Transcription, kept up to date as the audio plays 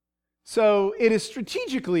So it is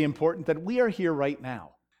strategically important that we are here right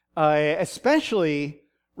now, especially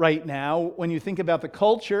right now when you think about the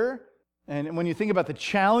culture and when you think about the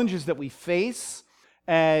challenges that we face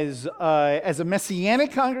as a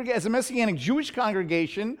Messianic Jewish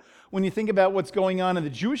congregation, when you think about what's going on in the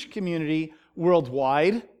Jewish community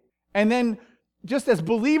worldwide, and then just as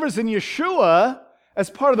believers in Yeshua, as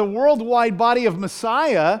part of the worldwide body of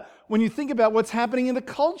Messiah, when you think about what's happening in the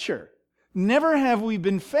culture. Never have we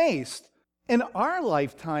been faced in our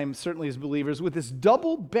lifetime, certainly as believers, with this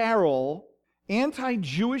double-barrel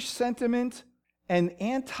anti-Jewish sentiment and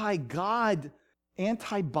anti-God,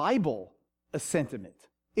 anti-Bible sentiment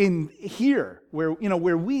in here where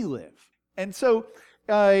we live. And so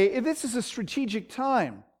this is a strategic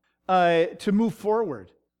time to move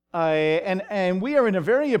forward. And we are in a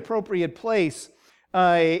very appropriate place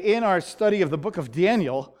in our study of the book of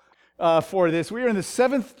Daniel for this. We are in the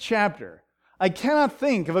 7th chapter. I cannot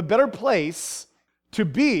think of a better place to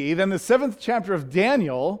be than the 7th chapter of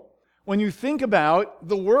Daniel when you think about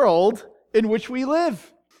the world in which we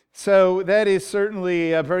live. So that is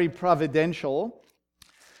certainly very providential.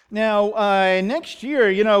 Now, next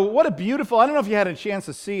year, what a beautiful, I don't know if you had a chance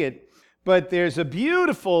to see it, but there's a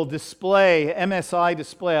beautiful display, MSI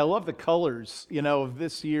display. I love the colors, of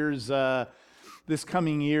this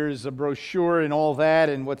coming year's brochure and all that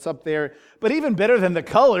and what's up there. But even better than the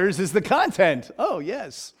colors is the content. Oh,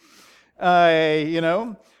 yes. We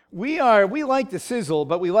like the sizzle,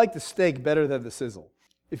 but we like the steak better than the sizzle,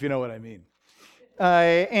 if you know what I mean.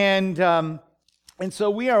 And so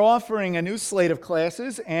we are offering a new slate of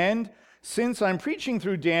classes, and since I'm preaching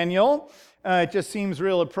through Daniel, it just seems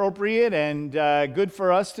real appropriate and good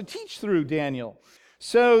for us to teach through Daniel.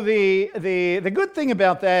 So the good thing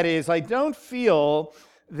about that is I don't feel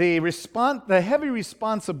the heavy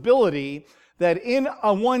responsibility that in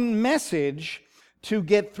one message to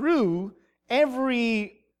get through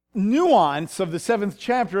every nuance of the 7th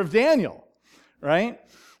chapter of Daniel, right?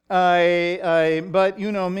 But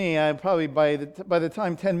you know me, I probably by the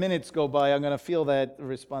time 10 minutes go by, I'm going to feel that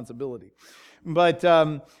responsibility. But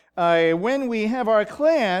when we have our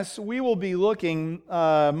class, we will be looking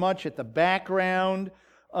much at the background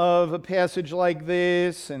of a passage like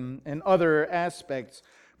this and other aspects.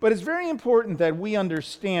 But it's very important that we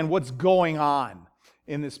understand what's going on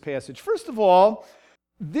in this passage. First of all,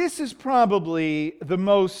 this is probably the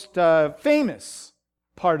most famous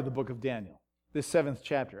part of the book of Daniel, this 7th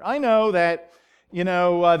chapter. I know that,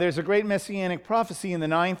 there's a great messianic prophecy in the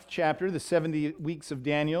 9th chapter, the 70 weeks of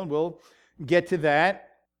Daniel. We'll get to that.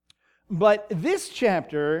 But this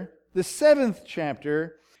chapter, the 7th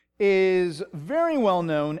chapter, is very well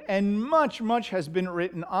known and much has been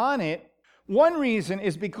written on it. One reason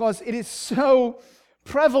is because it is so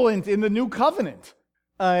prevalent in the New Covenant,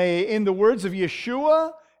 in the words of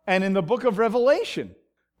Yeshua and in the book of Revelation,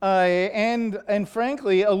 and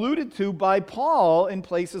frankly alluded to by Paul in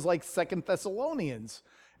places like 2 Thessalonians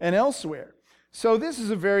and elsewhere. So this is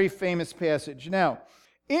a very famous passage. Now,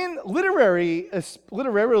 literarily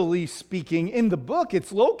speaking, in the book,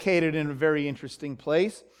 it's located in a very interesting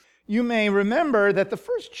place. You may remember that the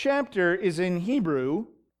first chapter is in Hebrew,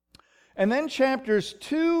 and then chapters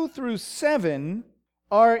 2 through 7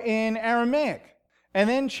 are in Aramaic. And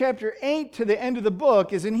then chapter 8 to the end of the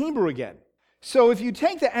book is in Hebrew again. So if you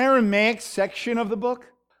take the Aramaic section of the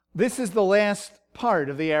book, this is the last part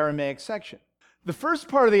of the Aramaic section. The first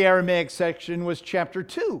part of the Aramaic section was chapter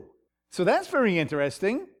 2. So that's very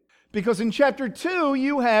interesting, because in chapter 2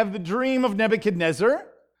 you have the dream of Nebuchadnezzar,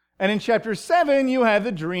 and in chapter 7 you have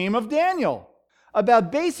the dream of Daniel,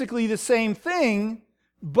 about basically the same thing,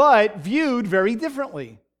 but viewed very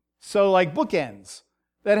differently. So like bookends.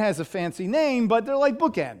 That has a fancy name, but they're like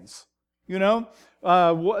bookends. The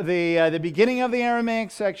beginning of the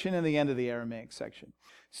Aramaic section and the end of the Aramaic section.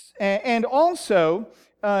 And also,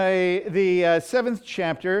 the 7th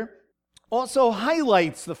chapter also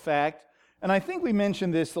highlights the fact, and I think we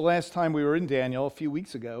mentioned this the last time we were in Daniel a few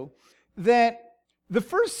weeks ago, that the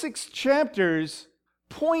first 6 chapters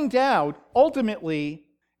point out ultimately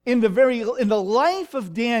in the life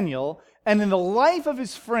of Daniel and in the life of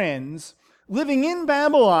his friends living in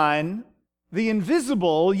Babylon, the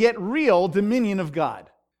invisible yet real dominion of God.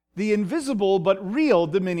 The invisible but real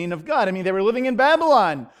dominion of God. I mean, they were living in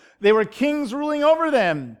Babylon. They were kings ruling over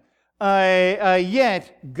them.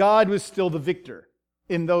 Yet God was still the victor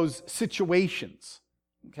in those situations.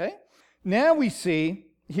 Okay? Now we see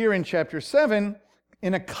here in chapter 7,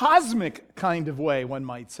 in a cosmic kind of way, one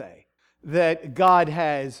might say, that God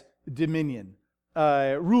has dominion,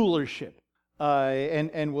 rulership,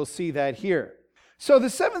 and we'll see that here. So the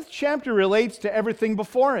 7th chapter relates to everything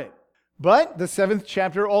before it. But the 7th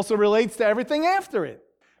chapter also relates to everything after it.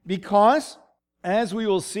 Because, as we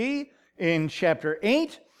will see in chapter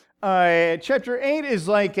 8, chapter 8 is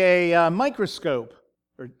like a microscope.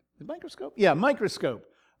 Or microscope? Yeah, microscope.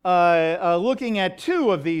 Looking at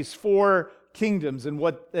 2 of these 4 kingdoms and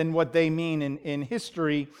what they mean in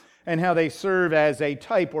history and how they serve as a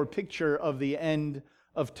type or picture of the end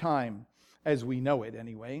of time, as we know it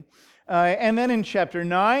anyway. And then in chapter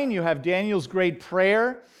 9, you have Daniel's great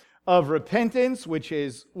prayer of repentance, which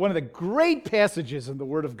is one of the great passages in the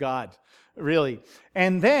Word of God, really.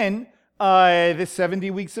 And then the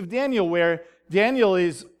 70 weeks of Daniel, where Daniel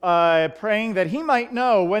is praying that he might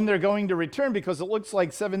know when they're going to return, because it looks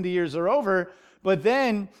like 70 years are over. But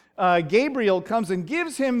then Gabriel comes and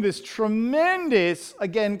gives him this tremendous,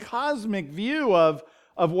 again, cosmic view of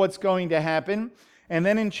what's going to happen. And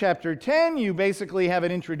then in chapter 10, you basically have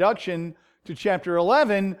an introduction to chapter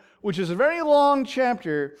 11, which is a very long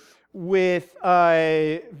chapter with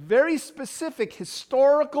very specific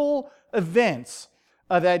historical events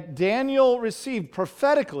that Daniel received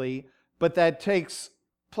prophetically, but that takes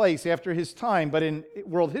place after his time. But in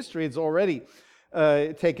world history, it's already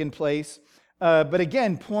taken place. But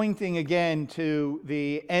again, pointing again to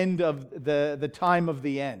the end of the time of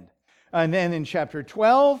the end. And then in chapter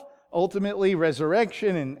 12, ultimately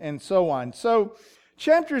resurrection and so on. So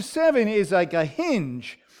chapter 7 is like a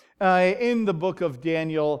hinge in the book of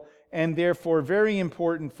Daniel, and therefore very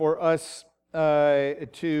important for us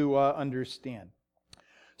to understand.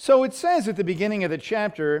 So it says at the beginning of the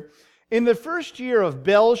chapter, in the first year of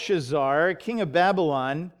Belshazzar, king of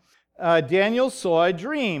Babylon, Daniel saw a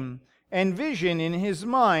dream and vision in his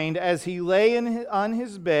mind as he lay on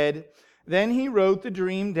his bed. Then he wrote the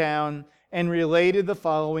dream down and related the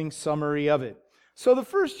following summary of it. So the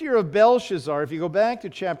first year of Belshazzar, if you go back to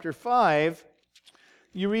chapter 5,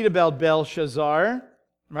 you read about Belshazzar,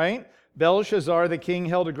 right? Belshazzar, the king,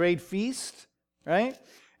 held a great feast, right?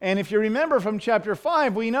 And if you remember from chapter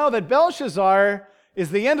 5, we know that Belshazzar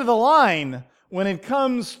is the end of the line when it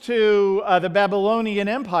comes to the Babylonian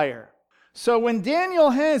Empire. So when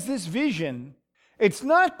Daniel has this vision, it's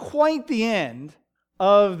not quite the end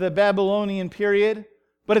of the Babylonian period,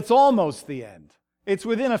 but it's almost the end. It's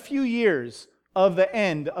within a few years of the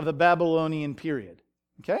end of the Babylonian period.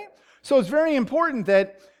 Okay? So it's very important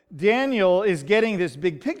that Daniel is getting this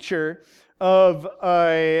big picture of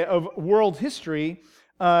world history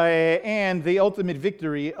and the ultimate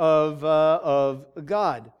victory of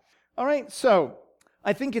God. All right, so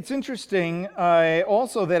I think it's interesting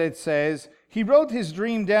also that it says, he wrote his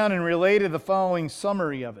dream down and related the following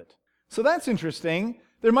summary of it. So that's interesting.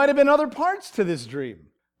 There might have been other parts to this dream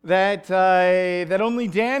that only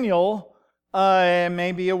Daniel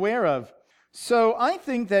may be aware of. So I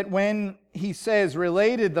think that when he says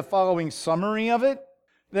related the following summary of it,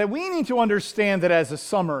 that we need to understand it as a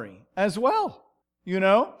summary as well,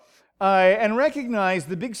 and recognize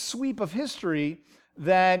the big sweep of history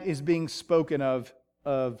that is being spoken of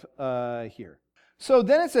here. So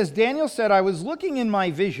then it says, Daniel said, I was looking in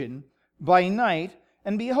my vision by night,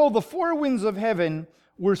 and behold, the 4 winds of heaven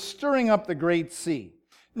were stirring up the great sea.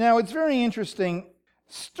 Now, it's very interesting.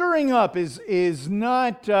 Stirring up is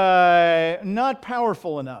not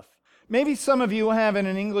powerful enough. Maybe some of you have in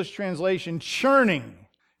an English translation, churning.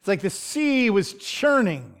 It's like the sea was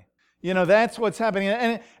churning. That's what's happening.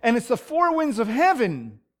 And it's the 4 winds of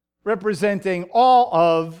heaven representing all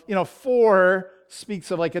of, 4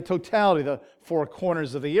 speaks of like a totality, the 4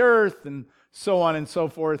 corners of the earth and so on and so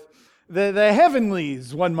forth. The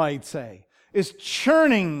heavenlies, one might say, is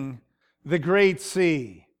churning the great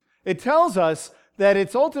sea. It tells us that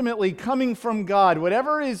it's ultimately coming from God.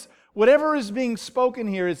 Whatever is being spoken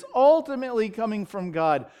here is ultimately coming from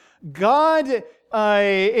God. God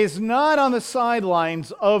is not on the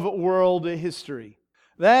sidelines of world history.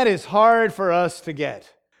 That is hard for us to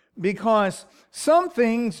get because some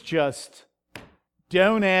things just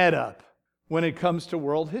don't add up when it comes to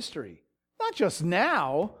world history. Not just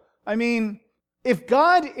now. I mean, if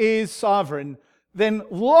God is sovereign, then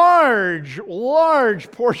large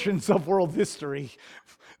portions of world history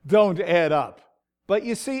don't add up. But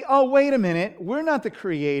you see, oh, wait a minute, we're not the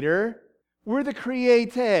creator, we're the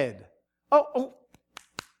created. Oh,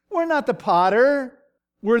 we're not the potter,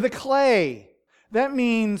 we're the clay. That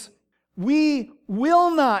means we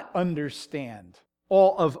will not understand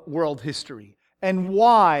all of world history and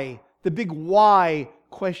why, the big why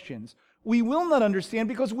questions. We will not understand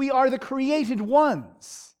because we are the created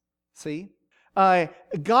ones. See?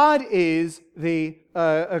 God is the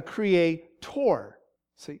creator.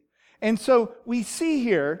 See? And so we see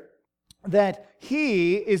here that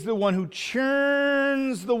he is the one who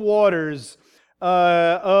churns the waters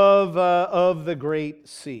of the great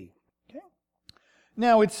sea. Okay?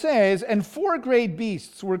 Now it says, and 4 great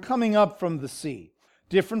beasts were coming up from the sea,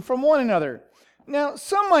 different from one another. Now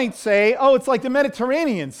some might say, oh, it's like the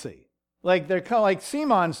Mediterranean Sea. Like they're kind of like sea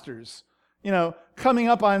monsters, coming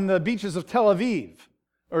up on the beaches of Tel Aviv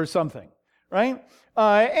or something, right?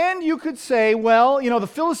 And you could say, well, the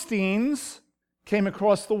Philistines came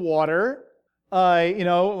across the water,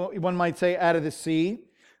 one might say out of the sea.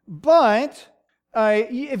 But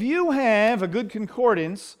if you have a good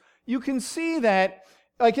concordance, you can see that,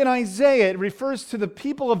 like in Isaiah, it refers to the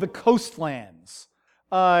people of the coastlands.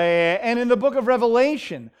 And in the book of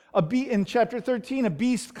Revelation, in chapter 13, a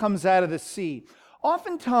beast comes out of the sea.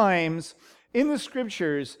 Oftentimes, in the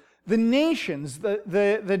scriptures, the nations,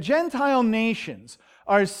 the Gentile nations,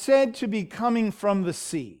 are said to be coming from the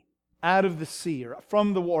sea, out of the sea,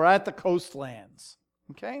 or at the coastlands.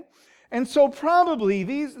 Okay? And so probably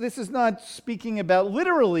this is not speaking about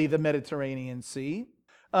literally the Mediterranean Sea,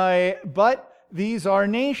 but these are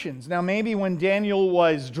nations. Now maybe when Daniel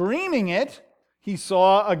was dreaming it, he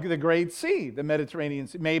saw the great sea, the Mediterranean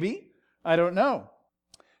Sea. Maybe. I don't know.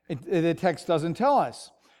 The text doesn't tell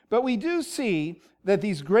us. But we do see that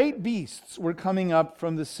these great beasts were coming up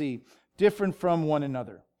from the sea, different from one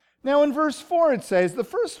another. Now in verse 4 it says, the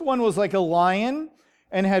first one was like a lion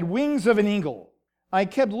and had wings of an eagle. I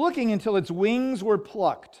kept looking until its wings were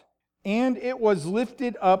plucked, and it was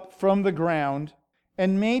lifted up from the ground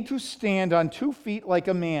and made to stand on 2 feet like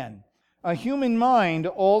a man. A human mind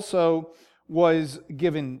also was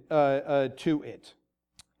given to it.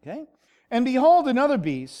 Okay? And behold, another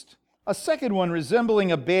beast, a second one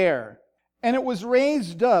resembling a bear, and it was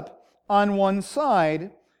raised up on one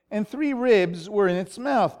side, and 3 ribs were in its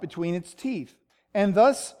mouth between its teeth. And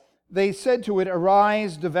thus they said to it,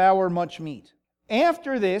 arise, devour much meat.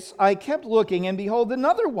 After this I kept looking, and behold,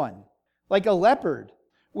 another one, like a leopard,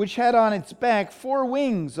 which had on its back 4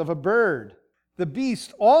 wings of a bird. The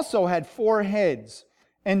beast also had 4 heads,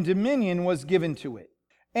 and dominion was given to it.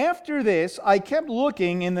 After this I kept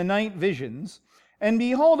looking in the night visions, and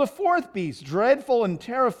behold, a 4th beast, dreadful and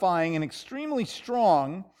terrifying and extremely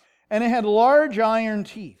strong, and it had large iron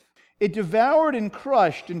teeth. It devoured and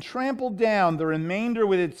crushed and trampled down the remainder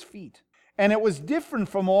with its feet. And it was different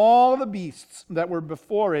from all the beasts that were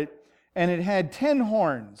before it, and it had 10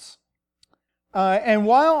 horns. And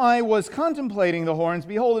while I was contemplating the horns,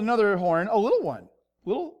 behold, another horn, a little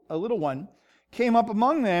one, came up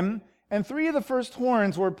among them, and 3 of the first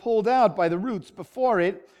horns were pulled out by the roots before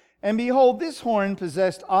it. And behold, this horn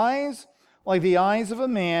possessed eyes like the eyes of a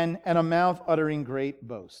man, and a mouth uttering great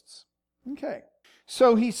boasts. Okay,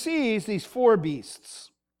 so he sees these 4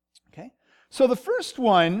 beasts. Okay, so the first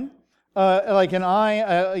one, like an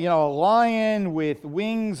eye, a lion with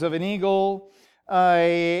wings of an eagle,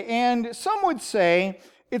 and some would say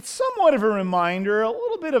it's somewhat of a reminder, a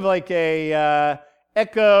little bit of like a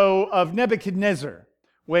echo of Nebuchadnezzar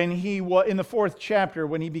when he in the 4th chapter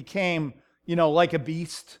when he became, like a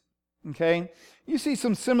beast. Okay, you see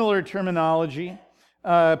some similar terminology,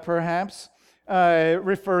 perhaps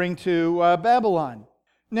referring to Babylon.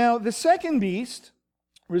 Now, the second beast,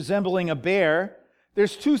 resembling a bear,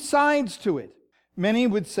 there's 2 sides to it. Many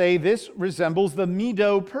would say this resembles the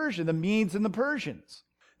Medo-Persian, the Medes and the Persians,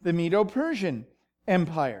 the Medo-Persian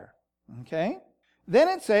Empire. Okay? Then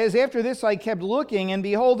it says, after this I kept looking, and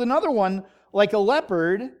behold, another one, like a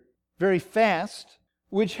leopard, very fast,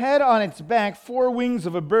 which had on its back 4 wings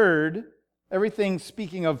of a bird, everything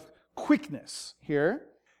speaking of quickness here.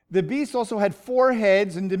 The beast also had 4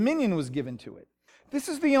 heads, and dominion was given to it. This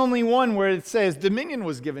is the only one where it says dominion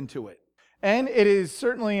was given to it. And it is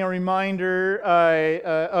certainly a reminder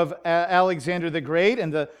of Alexander the Great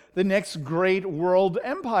and the next great world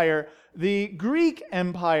empire, the Greek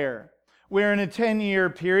Empire, where in a 10-year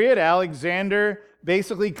period, Alexander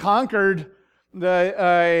basically conquered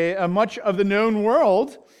much of the known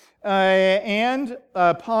world. And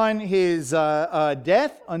upon his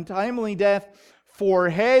death, untimely death, 4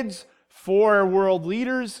 heads, 4 world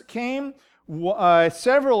leaders came,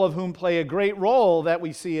 several of whom play a great role that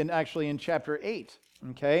we see in chapter 8.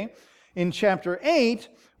 Okay, in chapter 8,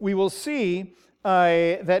 we will see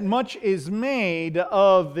that much is made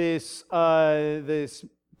of this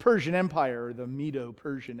Persian Empire, the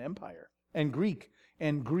Medo-Persian Empire, and Greek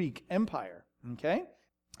Empire. Okay,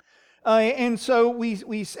 and so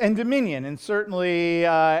we and dominion, and certainly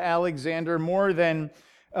Alexander, more than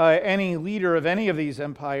any leader of any of these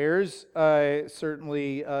empires,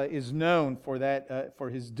 certainly is known for that, for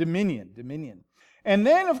his dominion. And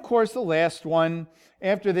then, of course, the last one.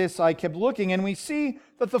 After this, I kept looking, and we see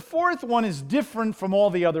that the 4th one is different from all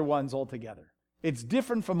the other ones altogether. It's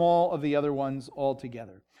different from all of the other ones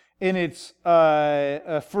altogether in its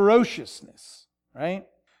ferociousness, right?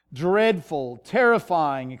 Dreadful,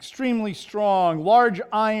 terrifying, extremely strong, large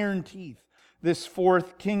iron teeth, this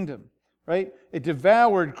fourth kingdom, right? It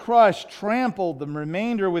devoured, crushed, trampled the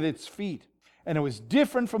remainder with its feet. And it was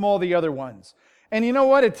different from all the other ones. And you know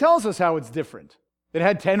what? It tells us how it's different. It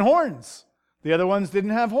had 10 horns. The other ones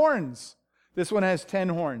didn't have horns. This one has 10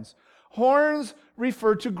 horns. Horns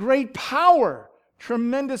refer to great power,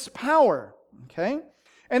 tremendous power, okay?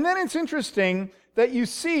 And then it's interesting that you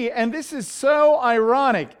see, and this is so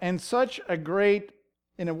ironic and such a great,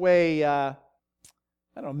 in a way,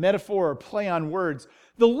 metaphor or play on words.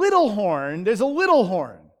 The little horn, there's a little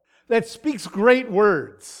horn that speaks great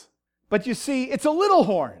words. But you see, it's a little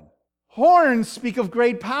horn. Horns speak of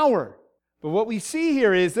great power. But what we see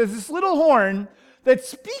here is there's this little horn that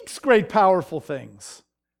speaks great powerful things,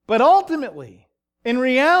 but ultimately, in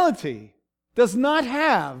reality, does not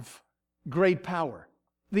have great power.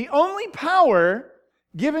 The only power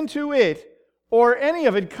given to it, or any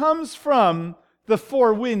of it, comes from the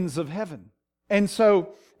four winds of heaven. And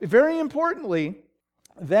so, very importantly,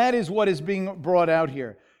 that is what is being brought out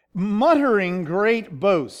here. Muttering great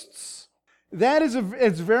boasts.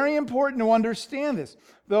 It's very important to understand this.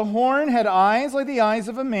 The horn had eyes like the eyes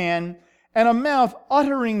of a man, and a mouth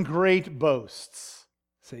uttering great boasts.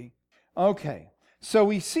 See? Okay. So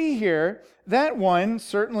we see here that one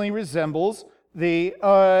certainly resembles the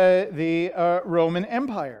Roman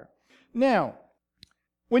Empire. Now,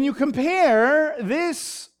 when you compare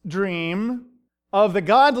this dream of the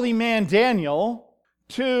godly man Daniel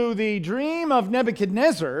to the dream of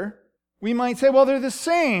Nebuchadnezzar, we might say, well, they're the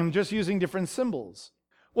same, just using different symbols.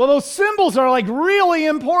 Well, those symbols are like really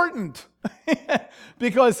important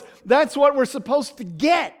because that's what we're supposed to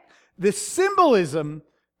get. The symbolism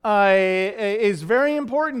is very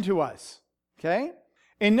important to us, okay?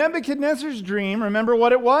 In Nebuchadnezzar's dream, remember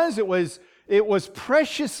what it was? It was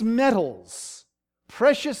precious metals.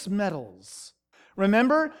 Precious metals.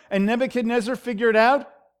 Remember? And Nebuchadnezzar figured out,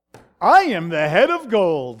 I am the head of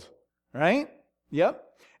gold, right? Yep.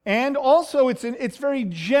 And also it's very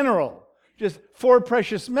general. Just 4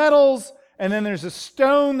 precious metals, and then there's a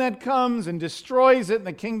stone that comes and destroys it, and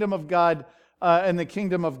the kingdom of God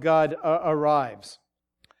arrives.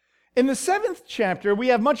 In the 7th chapter, we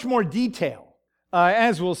have much more detail,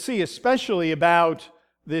 as we'll see, especially about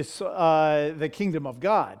this the kingdom of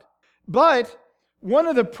God. But one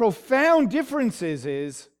of the profound differences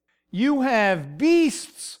is you have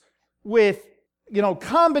beasts with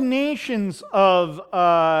combinations of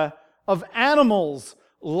animals.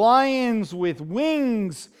 Lions with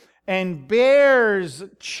wings and bears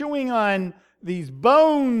chewing on these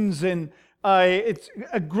bones, and it's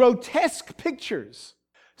grotesque pictures.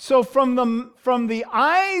 So from the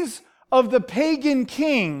eyes of the pagan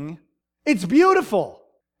king, it's beautiful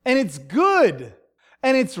and it's good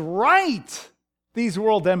and it's right. These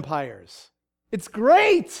world empires, it's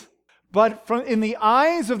great. But in the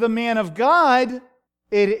eyes of the man of God,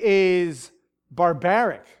 it is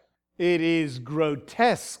barbaric. It is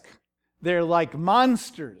grotesque. They're like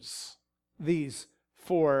monsters, these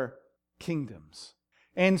 4 kingdoms.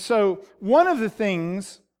 And so one of the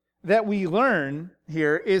things that we learn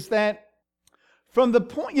here is that from the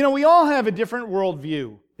point, we all have a different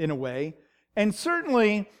worldview in a way, and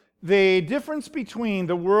certainly the difference between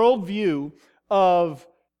the worldview of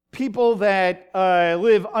people that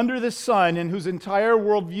live under the sun and whose entire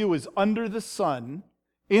worldview is under the sun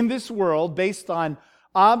in this world based on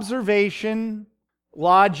observation,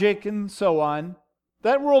 logic, and so on,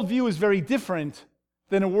 that worldview is very different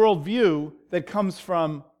than a worldview that comes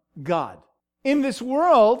from God. In this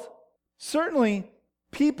world, certainly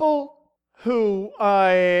people who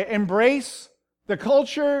embrace the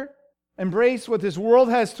culture, embrace what this world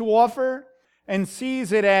has to offer, and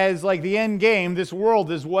sees it as like the end game, this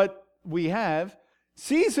world is what we have,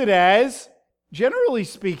 sees it as, generally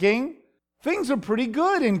speaking, things are pretty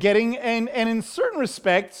good and in certain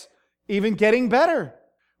respects, even getting better.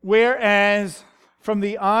 Whereas from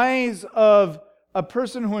the eyes of a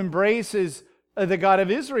person who embraces the God of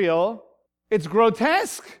Israel, it's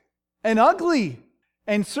grotesque and ugly.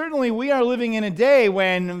 And certainly we are living in a day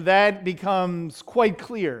when that becomes quite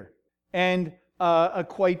clear and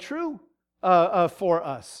quite true for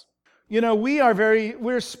us.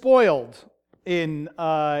 We're spoiled in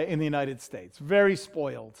the United States, very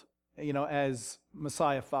spoiled. As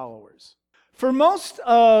Messiah followers. For most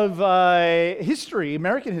of history,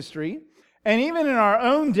 American history, and even in our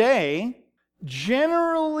own day,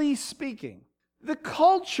 generally speaking, the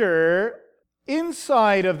culture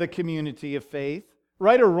inside of the community of faith,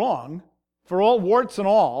 right or wrong, for all warts and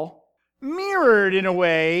all, mirrored, in a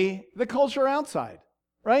way, the culture outside,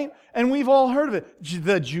 right? And we've all heard of it,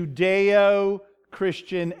 the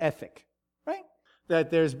Judeo-Christian ethic, right?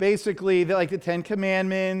 That there's basically like the Ten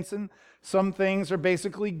Commandments, and some things are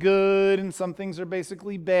basically good and some things are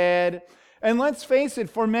basically bad. And let's face it,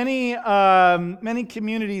 for many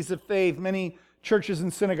communities of faith, many churches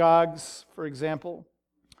and synagogues, for example,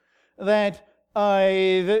 that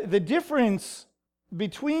the difference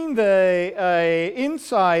between the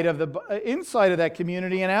inside of that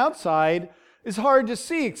community and outside is hard to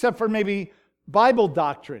see, except for maybe Bible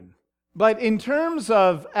doctrine. But in terms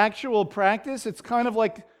of actual practice, it's kind of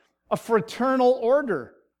like a fraternal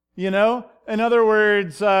order, you know? In other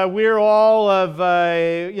words, we're all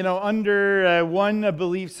under one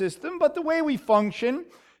belief system, but the way we function,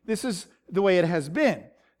 this is the way it has been.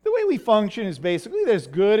 The way we function is basically there's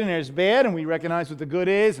good and there's bad, and we recognize what the good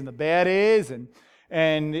is and the bad is, and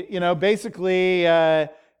basically,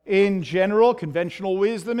 in general, conventional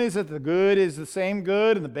wisdom is that the good is the same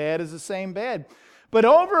good and the bad is the same bad. But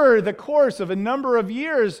over the course of a number of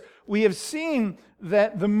years, we have seen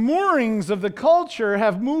that the moorings of the culture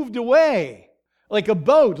have moved away, like a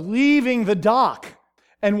boat leaving the dock.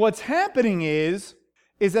 And what's happening is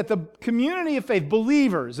that the community of faith,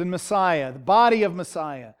 believers in Messiah, the body of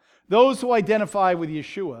Messiah, those who identify with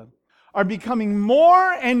Yeshua, are becoming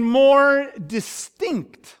more and more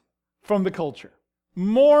distinct from the culture.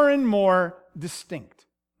 More and more distinct.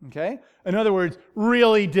 Okay? In other words,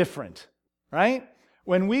 really different. Right?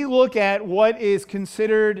 When we look at what is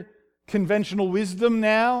considered conventional wisdom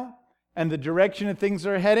now and the direction that things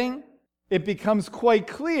are heading, it becomes quite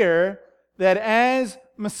clear that as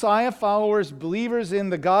Messiah followers, believers in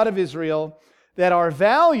the God of Israel, that our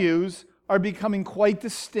values are becoming quite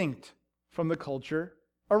distinct from the culture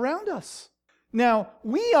around us. Now,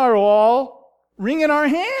 we are all wringing our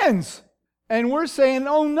hands and we're saying,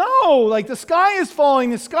 oh no, like the sky is falling,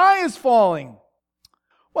 the sky is falling.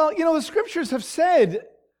 Well, the scriptures have said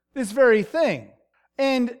this very thing.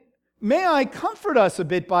 And may I comfort us a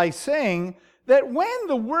bit by saying that when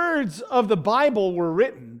the words of the Bible were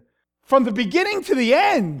written, from the beginning to the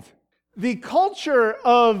end, the culture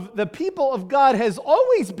of the people of God has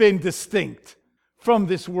always been distinct from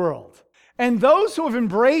this world. And those who have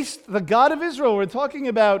embraced the God of Israel, we're talking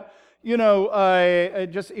about,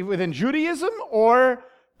 just within Judaism or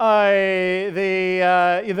the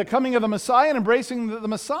coming of the Messiah and embracing the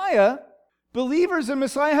Messiah, believers in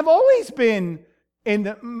Messiah have always been in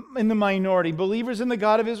the minority. Believers in the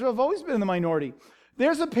God of Israel have always been in the minority.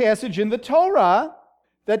 There's a passage in the Torah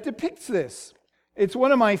that depicts this. It's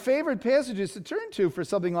one of my favorite passages to turn to for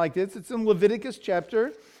something like this. It's in Leviticus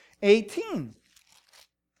chapter 18.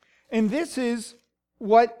 And this is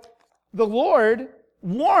what the Lord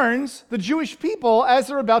warns the Jewish people as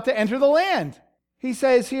they're about to enter the land. He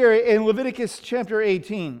says here in Leviticus chapter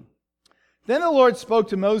 18, "Then the Lord spoke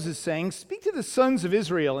to Moses, saying, Speak to the sons of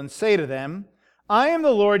Israel and say to them, I am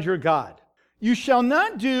the Lord your God. You shall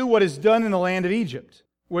not do what is done in the land of Egypt,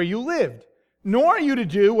 where you lived, nor are you to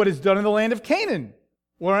do what is done in the land of Canaan,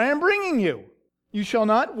 where I am bringing you. You shall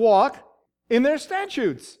not walk in their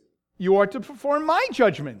statutes. You are to perform my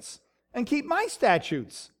judgments and keep my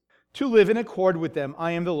statutes, to live in accord with them.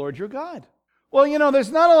 I am the Lord your God." Well,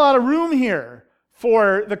 there's not a lot of room here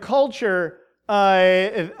for the culture,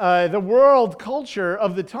 the world culture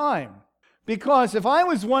of the time. Because if I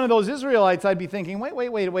was one of those Israelites, I'd be thinking, wait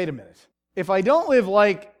a minute. If I don't live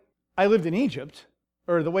like I lived in Egypt,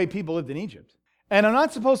 or the way people lived in Egypt, and I'm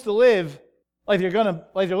not supposed to live like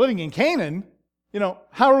they're living in Canaan,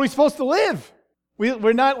 how are we supposed to live?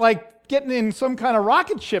 We're not like getting in some kind of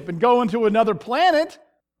rocket ship and going to another planet.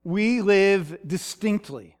 We live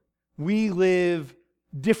distinctly. We live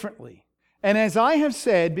differently. And as I have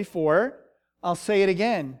said before, I'll say it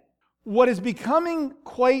again. What is becoming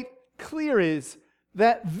quite clear is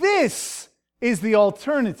that this is the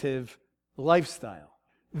alternative lifestyle.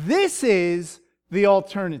 This is the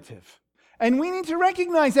alternative. And we need to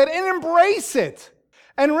recognize that and embrace it.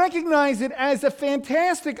 And recognize it as a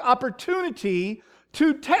fantastic opportunity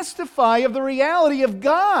to testify of the reality of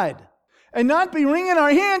God. And not be wringing our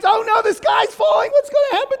hands, oh no, the sky's falling, what's going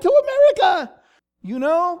to happen to America?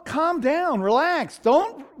 Calm down, relax.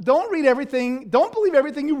 Don't read everything, don't believe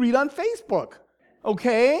everything you read on Facebook.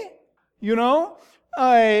 Okay? The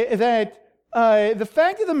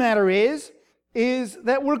fact of the matter is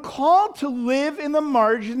that we're called to live in the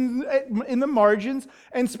margins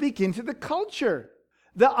and speak into the culture.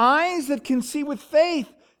 The eyes that can see with faith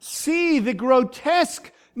see the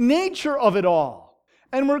grotesque nature of it all.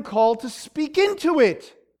 And we're called to speak into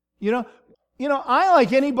it. I,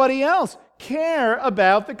 like anybody else, care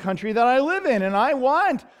about the country that I live in. And I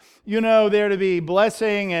want there to be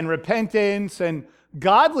blessing and repentance and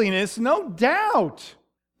godliness, no doubt.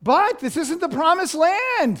 But this isn't the promised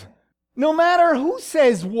land. No matter who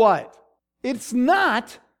says what, it's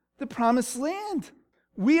not the promised land.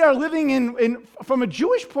 We are living from a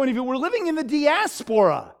Jewish point of view, we're living in the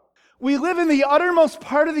diaspora. We live in the uttermost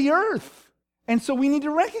part of the earth. And so we need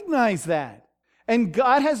to recognize that. And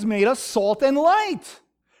God has made us salt and light.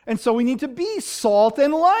 And so we need to be salt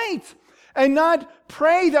and light and not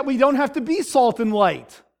pray that we don't have to be salt and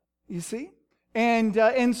light. You see?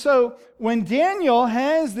 And so when Daniel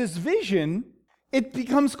has this vision, it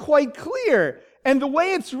becomes quite clear. And the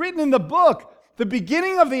way it's written in the book, the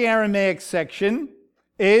beginning of the Aramaic section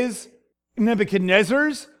is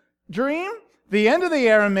Nebuchadnezzar's dream. The end of the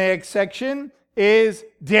Aramaic section is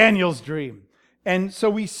Daniel's dream. And so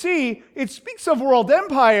we see it speaks of world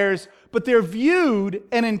empires, but they're viewed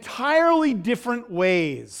in entirely different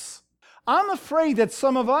ways. I'm afraid that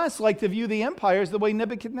some of us like to view the empires the way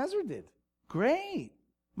Nebuchadnezzar did. Great,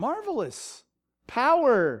 marvelous,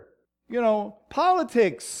 power,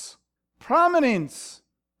 politics, prominence.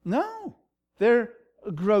 No, they're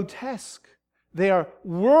grotesque. They are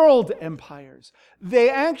world empires. They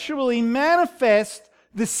actually manifest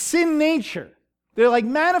the sin nature. They're like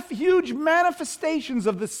huge manifestations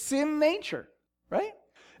of the sin nature, right?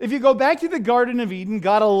 If you go back to the Garden of Eden,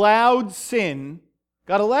 God allowed sin,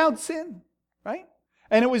 right?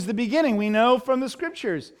 And it was the beginning. We know from the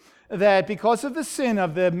scriptures that because of the sin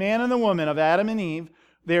of the man and the woman, of Adam and Eve,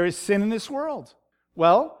 there is sin in this world.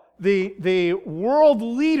 Well, the world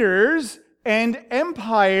leaders and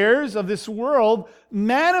empires of this world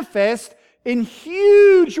manifest in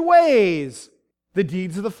huge ways the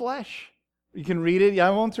deeds of the flesh. You can read it. I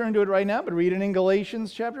won't turn to it right now, but read it in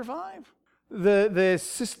Galatians chapter 5. The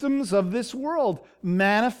systems of this world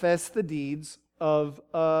manifest the deeds of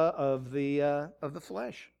the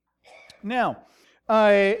flesh. Now,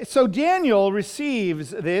 so Daniel receives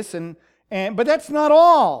this, but that's not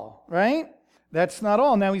all, right? That's not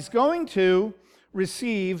all. Now he's going to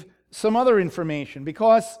receive some other information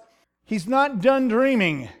because he's not done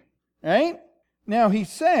dreaming, right? Now he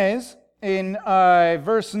says in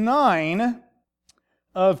verse 9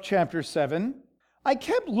 of chapter 7, I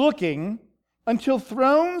kept looking until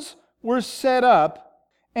thrones were set up,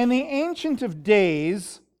 and the Ancient of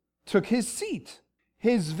Days took his seat.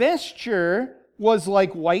 His vesture was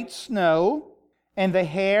like white snow, and the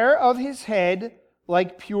hair of his head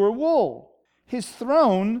like pure wool. His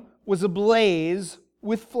throne was ablaze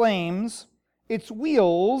with flames. Its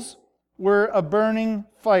wheels were a burning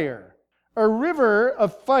fire. A river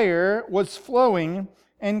of fire was flowing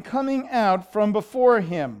and coming out from before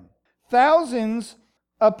him. Thousands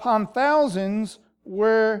upon thousands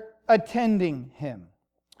were attending him,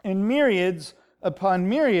 and myriads upon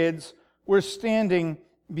myriads were standing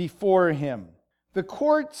before him. The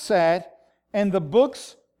court sat, and the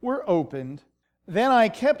books were opened. Then I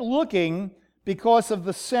kept looking because of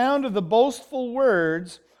the sound of the boastful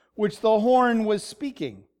words which the horn was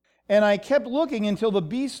speaking. And I kept looking until the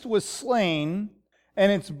beast was slain,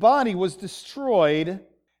 and its body was destroyed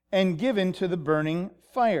and given to the burning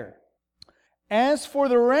fire. As for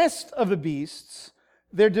the rest of the beasts,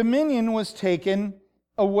 their dominion was taken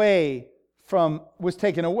away,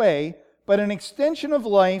 but an extension of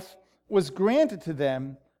life was granted to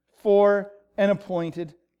them for an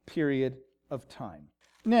appointed period of time.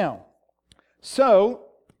 Now, so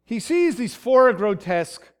he sees these four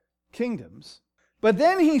grotesque kingdoms, but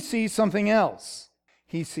then he sees something else.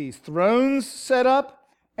 He sees thrones set up,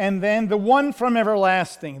 and then the one from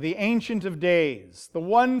everlasting, the Ancient of Days, the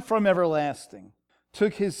one from everlasting,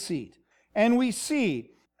 took his seat. And we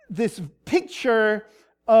see this picture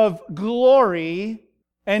of glory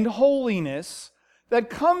and holiness that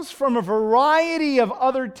comes from a variety of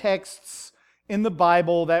other texts in the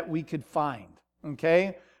Bible that we could find,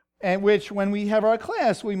 okay? And which, when we have our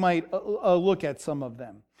class, we might look at some of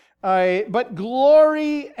them. But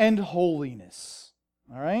glory and holiness,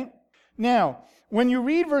 all right? Now, when you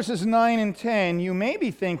read verses 9 and 10, you may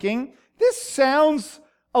be thinking, this sounds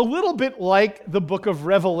a little bit like the book of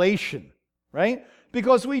Revelation, right?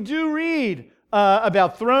 Because we do read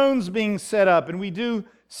about thrones being set up, and we do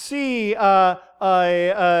see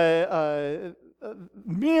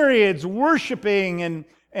myriads worshiping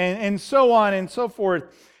and so on and so forth.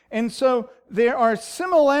 And so there are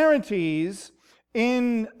similarities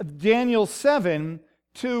in Daniel 7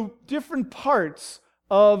 to different parts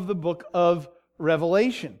of the book of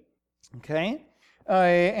Revelation. Okay?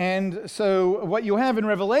 And so what you have in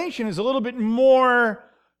Revelation is a little bit more,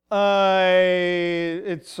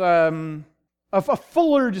 it's a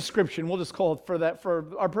fuller description, we'll just call it for that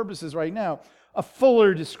for our purposes right now, a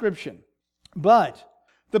fuller description. But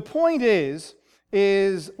the point is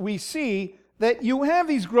we see that you have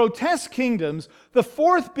these grotesque kingdoms, the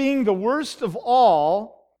fourth being the worst of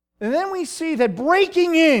all, and then we see that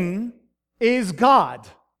breaking in is God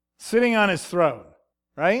sitting on his throne,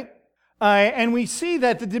 right? And we see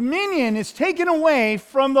that the dominion is taken away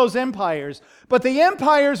from those empires, but the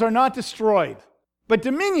empires are not destroyed. But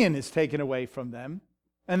dominion is taken away from them,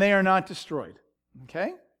 and they are not destroyed.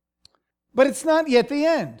 Okay? But it's not yet the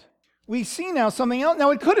end. We see now something else.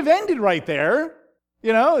 Now, it could have ended right there.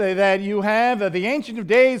 You know, that you have the Ancient of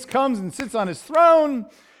Days comes and sits on his throne,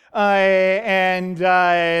 and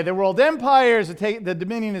the world empires, the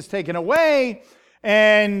dominion is taken away,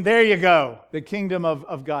 and there you go, the kingdom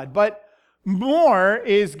of God. But more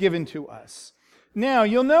is given to us. Now,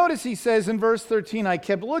 you'll notice he says in verse 13, I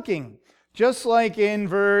kept looking, just like in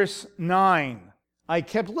verse 9. I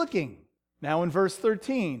kept looking. Now in verse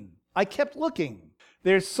 13, I kept looking.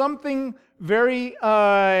 There's something very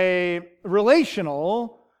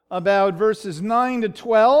relational about verses 9 to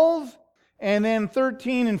 12 and then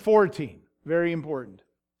 13 and 14. Very important.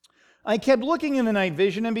 I kept looking in the night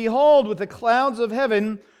vision, and behold, with the clouds of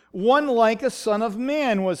heaven, one like a son of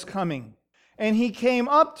man was coming. And he came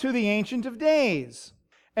up to the Ancient of Days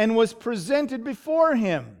and was presented before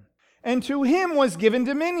him. And to him was given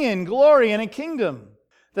dominion, glory, and a kingdom,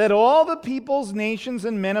 that all the peoples, nations,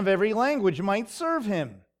 and men of every language might serve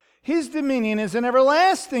him. His dominion is an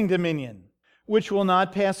everlasting dominion, which will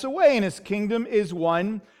not pass away, and his kingdom is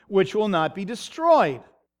one which will not be destroyed.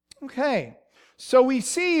 Okay, so we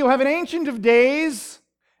see you have an Ancient of Days,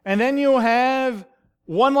 and then you have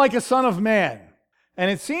one like a son of man.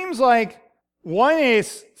 And it seems like one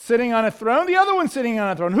is sitting on a throne, the other one's sitting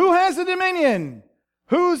on a throne. Who has the dominion?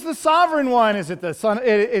 Who's the sovereign one? Is it the son?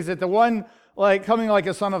 Is it the one like coming like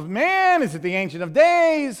a son of man? Is it the Ancient of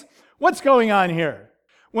Days? What's going on here?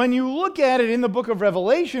 When you look at it in the book of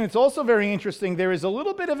Revelation, it's also very interesting. There is a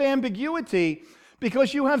little bit of ambiguity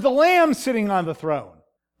because you have the Lamb sitting on the throne.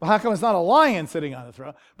 Well, how come it's not a lion sitting on the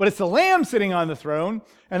throne? But it's the Lamb sitting on the throne,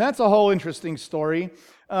 and that's a whole interesting story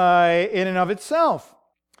in and of itself.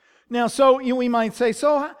 Now, so we might say,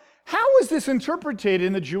 so how is this interpreted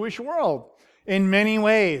in the Jewish world? In many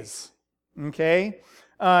ways, okay?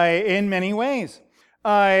 In many ways.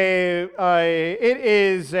 It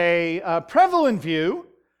is a prevalent view,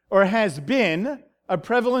 or has been a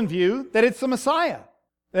prevalent view, that it's the Messiah.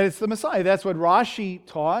 That it's the Messiah. That's what Rashi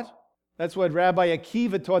taught. That's what Rabbi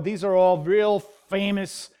Akiva taught. These are all real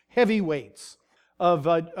famous heavyweights of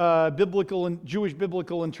biblical and Jewish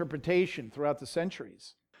biblical interpretation throughout the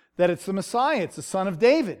centuries. That it's the Messiah. It's the son of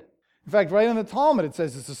David. In fact, right in the Talmud it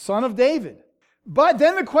says it's the son of David. But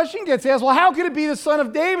then the question gets asked, well, how could it be the son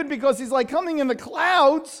of David? Because he's like coming in the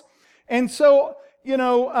clouds. And so,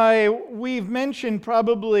 we've mentioned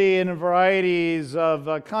probably in varieties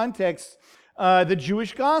of contexts the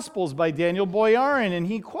Jewish Gospels by Daniel Boyarin, and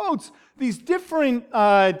he quotes these different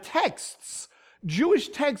texts, Jewish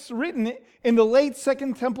texts written in the late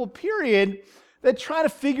Second Temple period that try to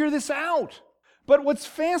figure this out. But what's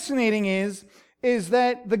fascinating is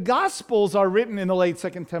that the Gospels are written in the late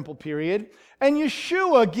Second Temple period, and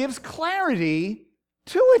Yeshua gives clarity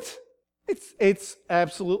to it. It's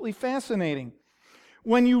absolutely fascinating.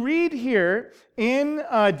 When you read here in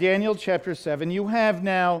Daniel chapter 7, you have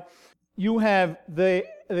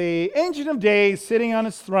the Ancient of Days sitting on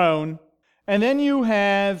his throne, and then you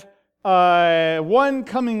have one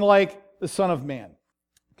coming like the Son of Man.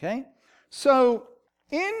 Okay? So,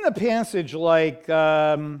 in a passage like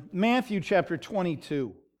Matthew chapter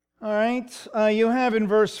 22, all right, you have in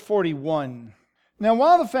verse 41, now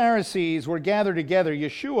while the Pharisees were gathered together,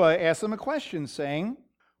 Yeshua asked them a question, saying,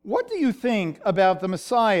 what do you think about the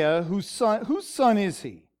Messiah? Whose son is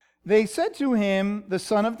he? They said to him, the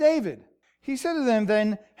son of David. He said to them,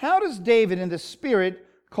 then, how does David in the Spirit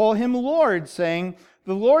call him Lord, saying,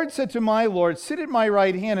 the Lord said to my Lord, sit at my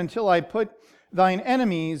right hand until I put thine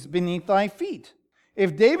enemies beneath thy feet.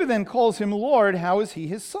 If David then calls him Lord, how is he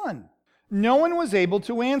his son? No one was able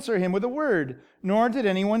to answer him with a word, nor did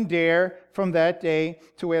anyone dare from that day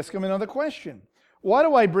to ask him another question. Why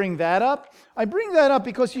do I bring that up? I bring that up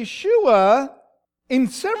because Yeshua, in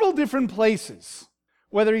several different places,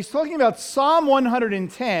 whether he's talking about Psalm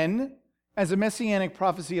 110 as a messianic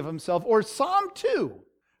prophecy of himself, or Psalm 2,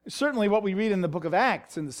 certainly what we read in the book of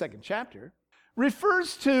Acts in the 2nd chapter,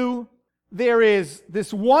 refers to there is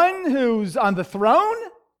this one who's on the throne,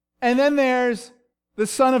 and then there's the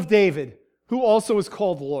son of David, who also is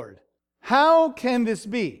called Lord. How can this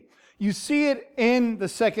be? You see it in the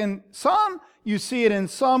 2nd Psalm, you see it in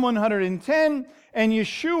Psalm 110, And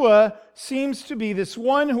Yeshua seems to be this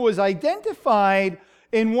one who is identified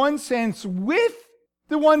in one sense with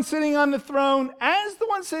the one sitting on the throne, as the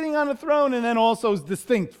one sitting on the throne, and then also is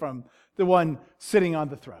distinct from the one sitting on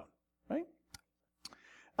the throne. Right?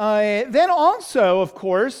 Then also, of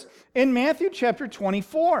course, in Matthew chapter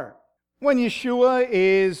 24, when Yeshua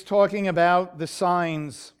is talking about the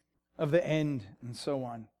signs of the end and so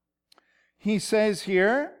on. He says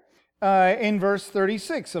here in verse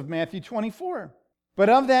 36 of Matthew 24, but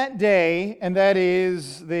of that day, and that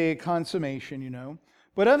is the consummation,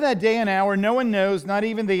 but of that day and hour no one knows, not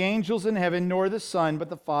even the angels in heaven, nor the Son, but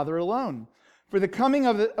the Father alone. For the coming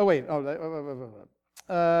of the... do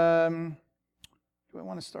I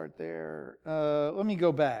want to start there? Let me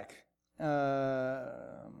go back.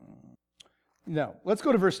 No, let's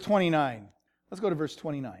go to verse 29. Let's go to verse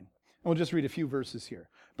 29. And we'll just read a few verses here.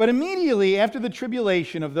 But immediately after the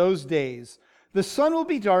tribulation of those days, the sun will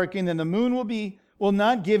be darkened, and the moon will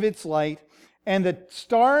not give its light, and the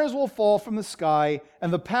stars will fall from the sky,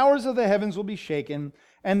 and the powers of the heavens will be shaken.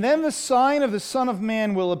 And then the sign of the Son of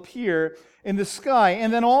Man will appear in the sky,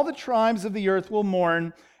 and then all the tribes of the earth will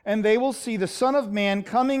mourn, and they will see the Son of Man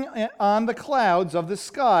coming on the clouds of the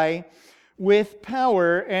sky with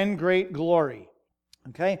power and great glory.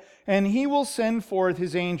 Okay? And he will send forth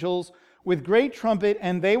his angels with great trumpet,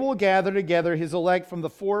 and they will gather together his elect from the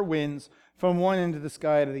four winds, from one end of the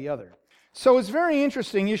sky to the other. So it's very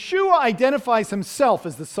interesting. Yeshua identifies himself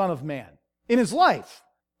as the Son of Man in his life,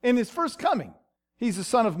 in his first coming. He's the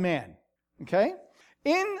Son of Man. Okay?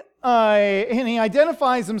 And he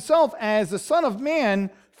identifies himself as the Son of Man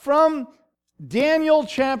from Daniel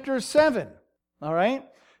chapter 7. All right?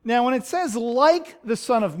 Now, when it says like the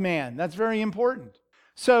Son of Man, that's very important.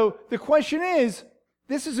 So the question is,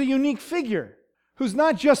 this is a unique figure who's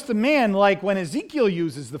not just a man like when Ezekiel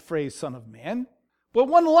uses the phrase Son of Man, but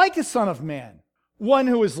one like a Son of Man. One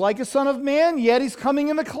who is like a Son of Man, yet he's coming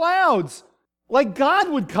in the clouds, like God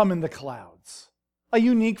would come in the clouds. A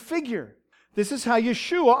unique figure. This is how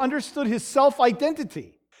Yeshua understood his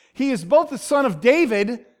self-identity. He is both the son of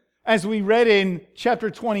David, as we read in chapter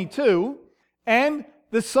 22, and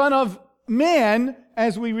the Son of Man,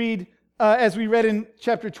 as we read in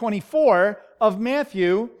chapter 24 of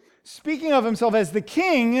Matthew, speaking of himself as the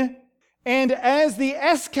King and as the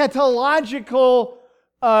eschatological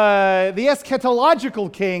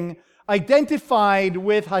King, identified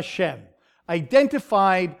with Hashem,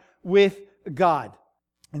 identified with God.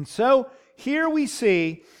 And so here we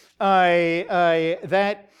see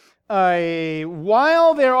that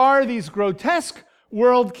while there are these grotesque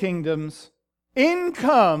world kingdoms, in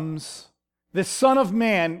comes the Son of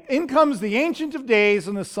Man. In comes the Ancient of Days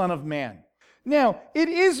and the Son of Man. Now, it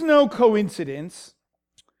is no coincidence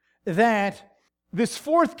that this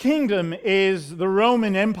fourth kingdom is the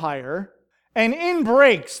Roman Empire, and in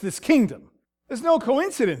breaks this kingdom. There's no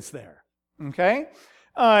coincidence there. Okay?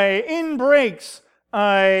 In breaks,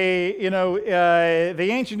 the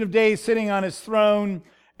Ancient of Days sitting on his throne,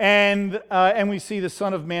 and we see the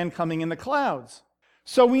Son of Man coming in the clouds.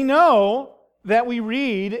 So we know that we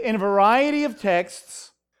read in a variety of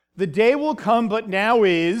texts, the day will come, but now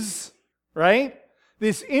is, right?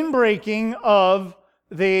 This inbreaking of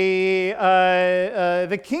the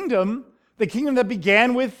kingdom that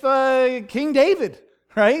began with King David,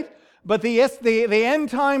 right? But the end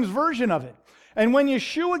times version of it. And when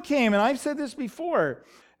Yeshua came, and I've said this before,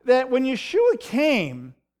 that when Yeshua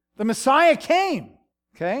came, the Messiah came,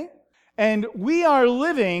 okay? And we are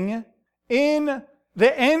living in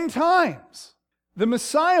the end times. The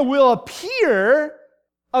Messiah will appear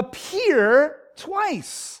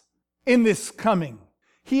twice in this coming.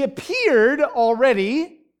 He appeared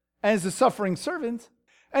already as the suffering servant,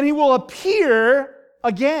 and he will appear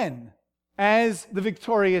again as the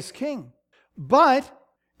victorious king. But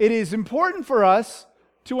it is important for us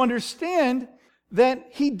to understand that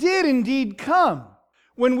he did indeed come.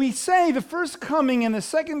 When we say the first coming and the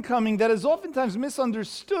second coming, that is oftentimes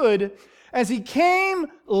misunderstood as he came,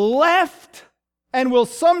 left, and will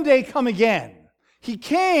someday come again. He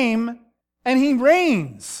came and he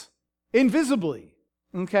reigns invisibly.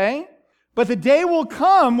 Okay? But the day will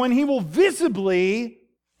come when he will visibly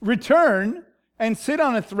return and sit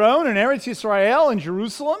on a throne in Eretz Yisrael in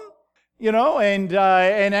Jerusalem. And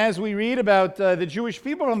as we read about the Jewish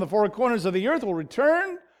people from the four corners of the earth will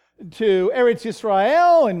return to Eretz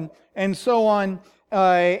Yisrael and so on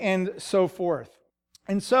and so forth.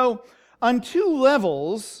 And so on two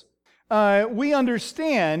levels, we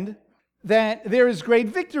understand that there is great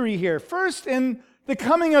victory here. First, in the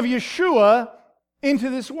coming of Yeshua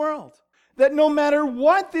into this world. That no matter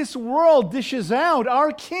what this world dishes out,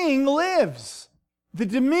 our King lives. The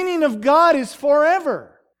dominion of God is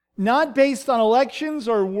forever, not based on elections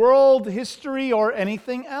or world history or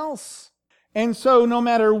anything else. And so no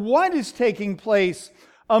matter what is taking place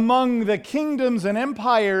among the kingdoms and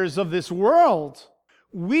empires of this world,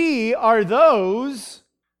 we are those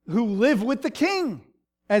who live with the King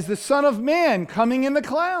as the Son of Man coming in the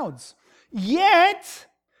clouds. Yet,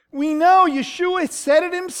 we know Yeshua said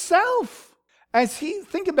it himself.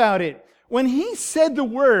 Think about it, when he said the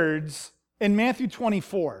words in Matthew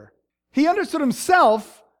 24, he understood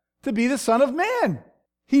himself to be the Son of Man.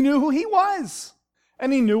 He knew who he was,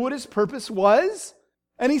 and he knew what his purpose was,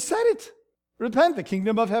 and he said it. Repent, the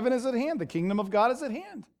kingdom of heaven is at hand. The kingdom of God is at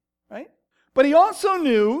hand, right? But he also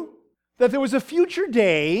knew that there was a future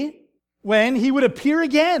day when he would appear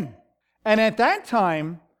again, and at that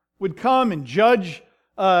time would come and judge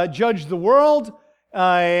the world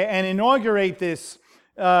and inaugurate the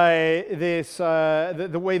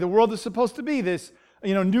way the world is supposed to be. This,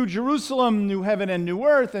 New Jerusalem, new heaven, and new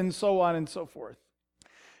earth, and so on and so forth.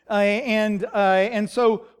 And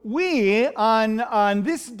so we on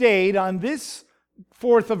this date, on this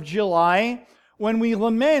 4th of July, when we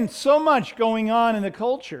lament so much going on in the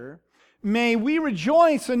culture, may we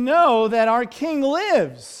rejoice and know that our King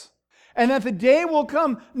lives, and that the day will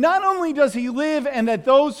come, not only does he live, and that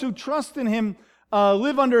those who trust in him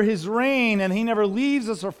live under his reign, and he never leaves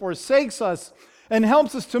us or forsakes us, and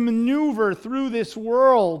helps us to maneuver through this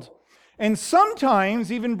world, and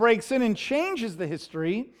sometimes even breaks in and changes the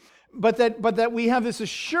history, but that we have this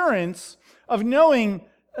assurance of knowing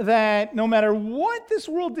that no matter what this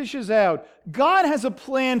world dishes out, God has a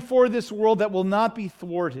plan for this world that will not be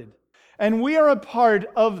thwarted. And we are a part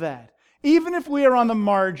of that. Even if we are on the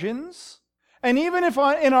margins, and even if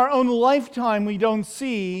in our own lifetime we don't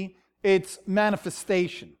see its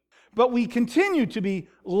manifestation. But we continue to be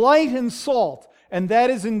light and salt, and that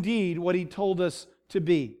is indeed what he told us to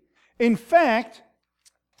be. In fact,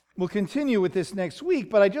 we'll continue with this next week,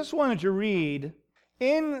 but I just wanted to read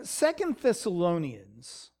in 2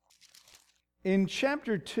 Thessalonians, in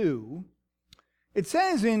chapter 2, it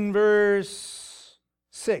says in verse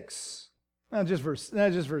 6, just verse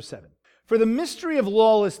 7. For the mystery of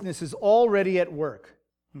lawlessness is already at work.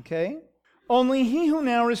 Okay? Only he who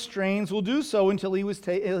now restrains will do so until he is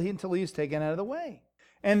taken out of the way.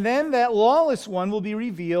 And then that lawless one will be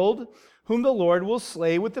revealed, whom the Lord will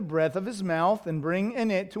slay with the breath of his mouth and bring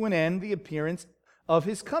to an end the appearance of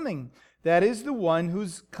his coming. That is the one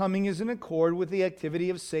whose coming is in accord with the activity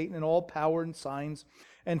of Satan and all power and signs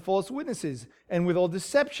and false witnesses, and with all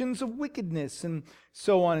deceptions of wickedness, and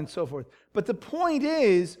so on and so forth. But the point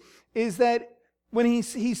is that when he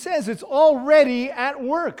says it's already at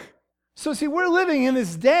work. So see, we're living in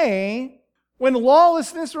this day when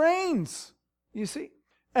lawlessness reigns, you see.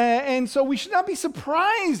 And so we should not be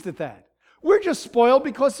surprised at that. We're just spoiled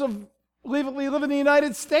because we live in the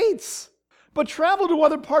United States. But travel to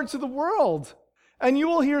other parts of the world, and you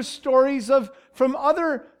will hear stories from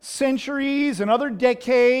other centuries and other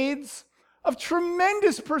decades of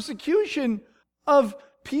tremendous persecution of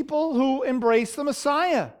people who embrace the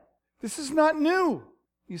Messiah. This is not new,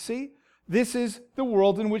 you see. This is the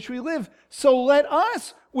world in which we live. So let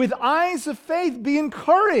us, with eyes of faith, be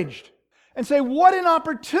encouraged and say, what an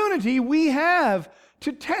opportunity we have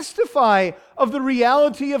to testify of the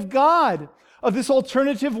reality of God, of this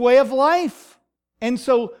alternative way of life. And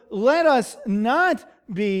so let us not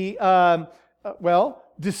be,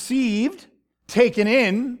 deceived, taken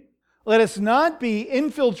in. Let us not be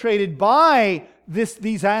infiltrated by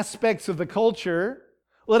these aspects of the culture.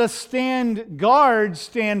 Let us stand guard,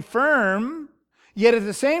 stand firm, yet at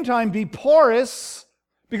the same time be porous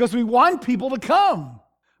because we want people to come.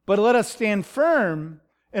 But let us stand firm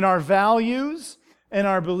in our values and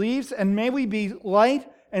our beliefs, and may we be light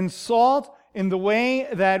and salt in the way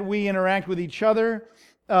that we interact with each other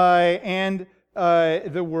and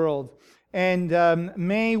the world. And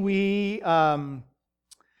may we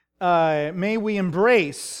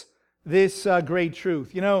embrace this great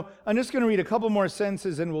truth. I'm just going to read a couple more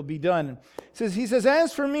sentences and we'll be done. He says,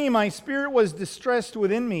 as for me, my spirit was distressed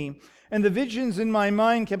within me, and the visions in my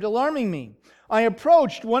mind kept alarming me. I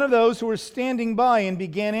approached one of those who were standing by and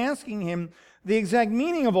began asking him the exact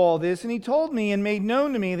meaning of all this, and he told me and made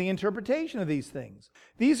known to me the interpretation of these things.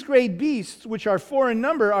 These great beasts, which are 4 in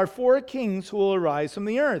number, are 4 kings who will arise from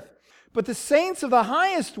the earth. But the saints of the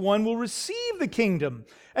highest one will receive the kingdom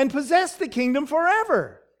and possess the kingdom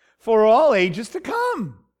forever, for all ages to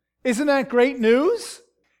come. Isn't that great news?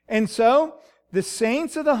 And so, the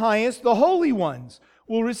saints of the highest, the holy ones,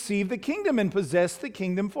 will receive the kingdom and possess the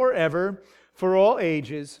kingdom forever, for all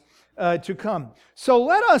ages to come. So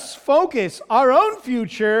let us focus our own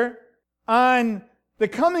future on the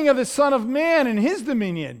coming of the Son of Man and his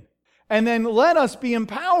dominion. And then let us be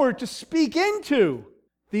empowered to speak into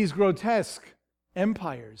these grotesque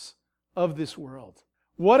empires of this world.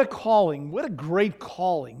 What a calling, what a great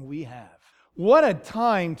calling we have. What a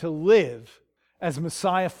time to live as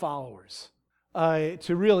Messiah followers,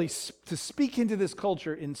 to speak into this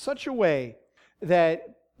culture in such a way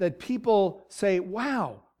that people say,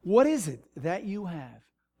 wow, what is it that you have?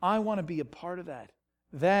 I want to be a part of that.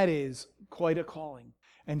 That is quite a calling.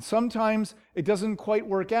 And sometimes it doesn't quite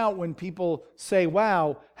work out when people say,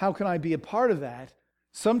 wow, how can I be a part of that?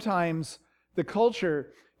 Sometimes the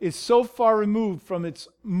culture is so far removed from its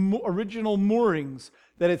original moorings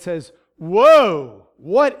that it says, whoa,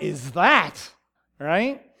 what is that?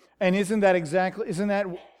 Right? And isn't that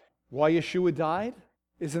why Yeshua died?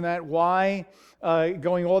 Isn't that why,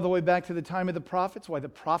 going all the way back to the time of the prophets, why the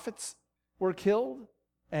prophets were killed?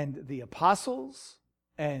 And the apostles?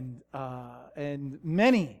 And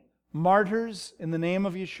many martyrs in the name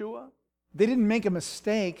of Yeshua? They didn't make a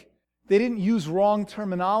mistake. They didn't use wrong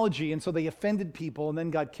terminology, and so they offended people and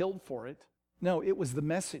then got killed for it. No, it was the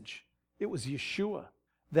message. It was Yeshua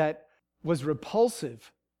that was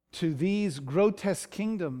repulsive to these grotesque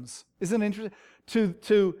kingdoms. Isn't it interesting?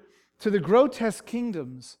 To the grotesque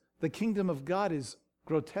kingdoms, the kingdom of God is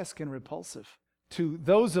grotesque and repulsive. To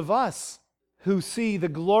those of us who see the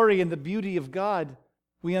glory and the beauty of God,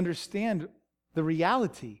 we understand the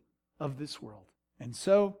reality of this world. And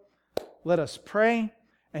so, let us pray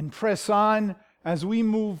and press on as we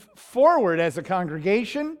move forward as a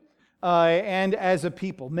congregation and as a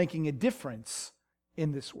people, making a difference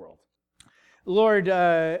in this world. Lord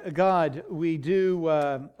God, we do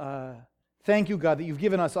thank you, God, that you've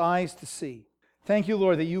given us eyes to see. Thank you,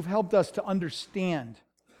 Lord, that you've helped us to understand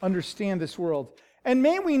this world. And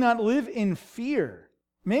may we not live in fear.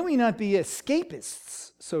 May we not be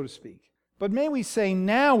escapists, so to speak. But may we say,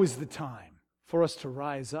 now is the time for us to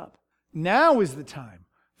rise up. Now is the time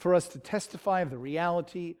for us to testify of the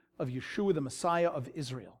reality of Yeshua, the Messiah of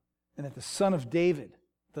Israel, and that the Son of David,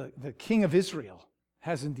 the King of Israel,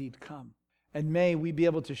 has indeed come. And may we be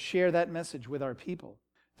able to share that message with our people,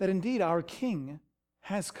 that indeed our King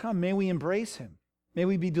has come. May we embrace him. May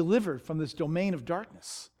we be delivered from this domain of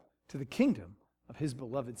darkness to the kingdom of his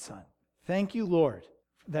beloved Son. Thank you, Lord,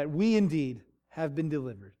 that we indeed have been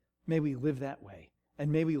delivered. May we live that way.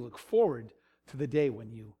 And may we look forward to the day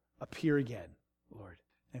when you appear again, Lord.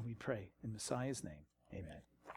 And we pray in Messiah's name. Amen.